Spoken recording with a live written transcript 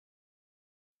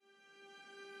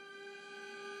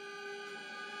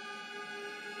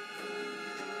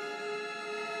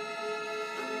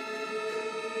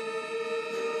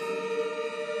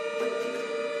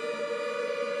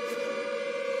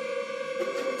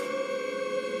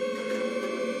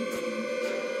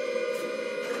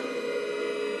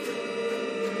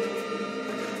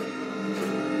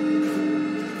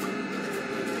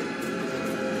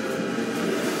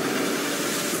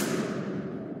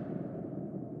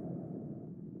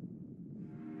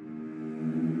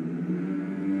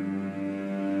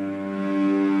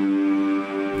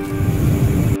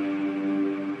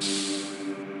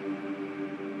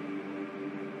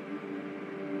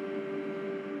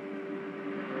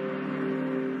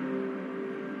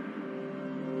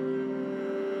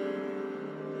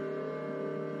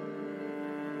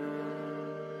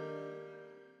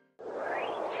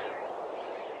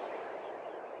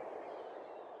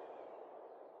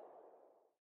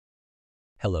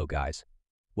Hello guys,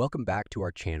 welcome back to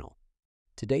our channel.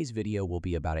 Today's video will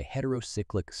be about a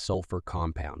heterocyclic sulfur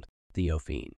compound,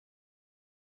 Thiophene.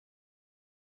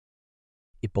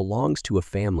 It belongs to a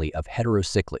family of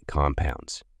heterocyclic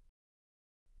compounds.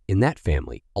 In that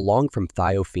family, along from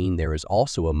thiophene, there is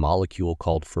also a molecule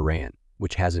called furan,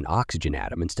 which has an oxygen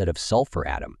atom instead of sulfur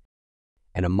atom,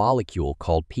 and a molecule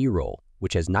called pyrrole,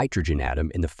 which has nitrogen atom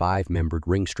in the 5-membered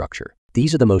ring structure.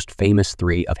 These are the most famous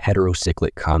three of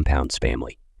heterocyclic compounds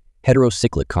family.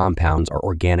 Heterocyclic compounds are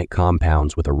organic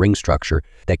compounds with a ring structure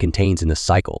that contains in the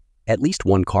cycle at least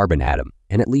one carbon atom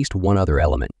and at least one other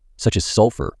element, such as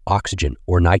sulfur, oxygen,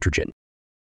 or nitrogen.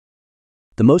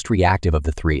 The most reactive of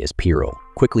the three is pyrrole,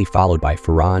 quickly followed by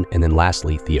furan, and then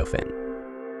lastly Thiophene.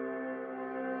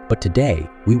 But today,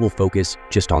 we will focus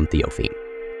just on Thiophene.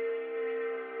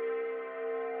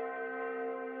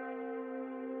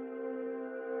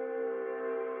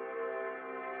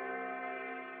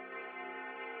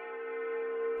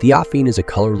 Thiophene is a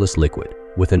colorless liquid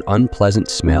with an unpleasant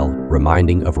smell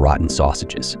reminding of rotten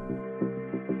sausages.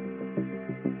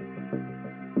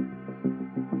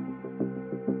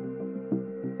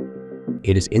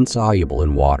 It is insoluble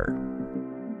in water.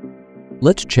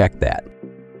 Let's check that.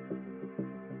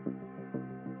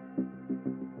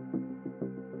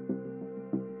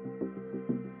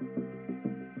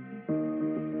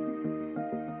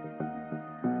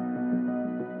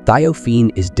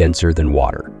 Thiophene is denser than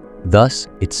water. Thus,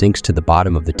 it sinks to the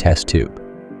bottom of the test tube.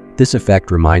 This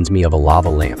effect reminds me of a lava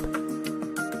lamp.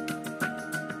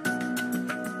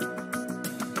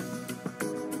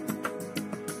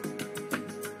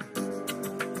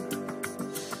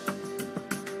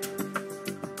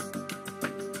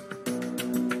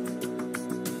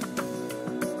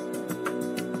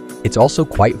 It's also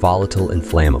quite volatile and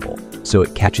flammable, so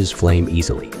it catches flame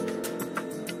easily.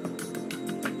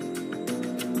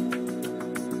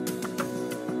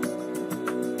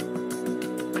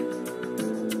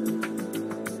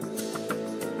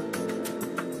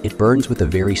 It burns with a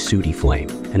very sooty flame,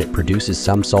 and it produces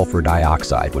some sulfur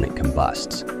dioxide when it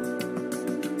combusts.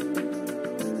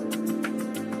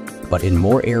 But in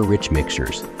more air-rich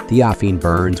mixtures, Thiophene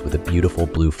burns with a beautiful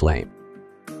blue flame.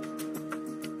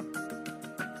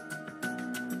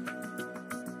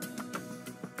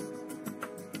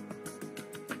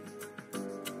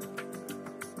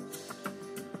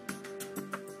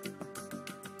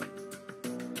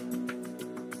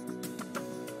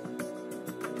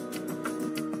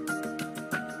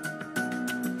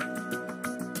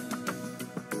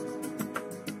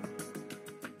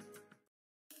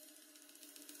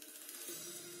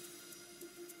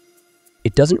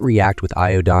 It doesn't react with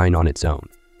iodine on its own,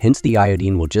 hence the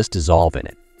iodine will just dissolve in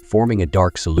it, forming a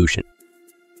dark solution.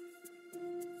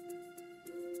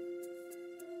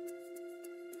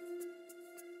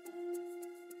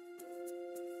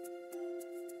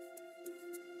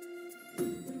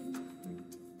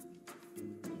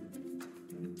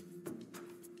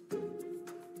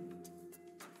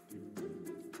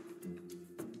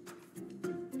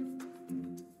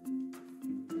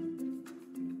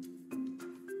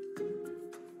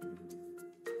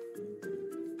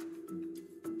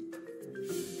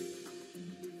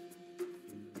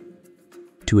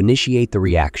 To initiate the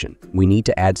reaction, we need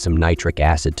to add some nitric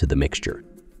acid to the mixture.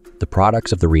 The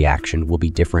products of the reaction will be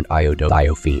different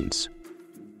iodothiophene.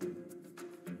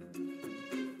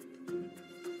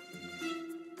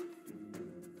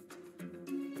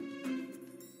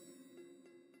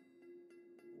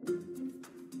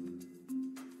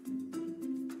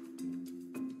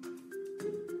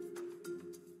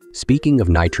 Speaking of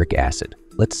nitric acid,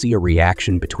 let's see a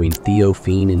reaction between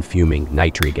Thiophene and fuming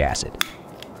nitric acid.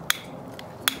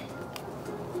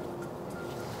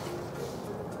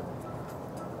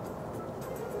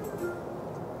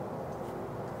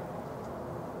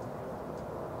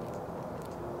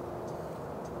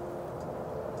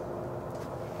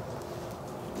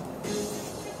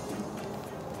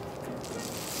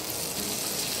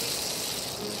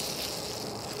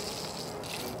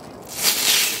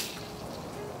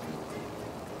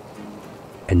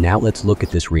 And now let's look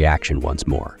at this reaction once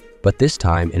more, but this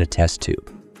time in a test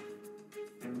tube.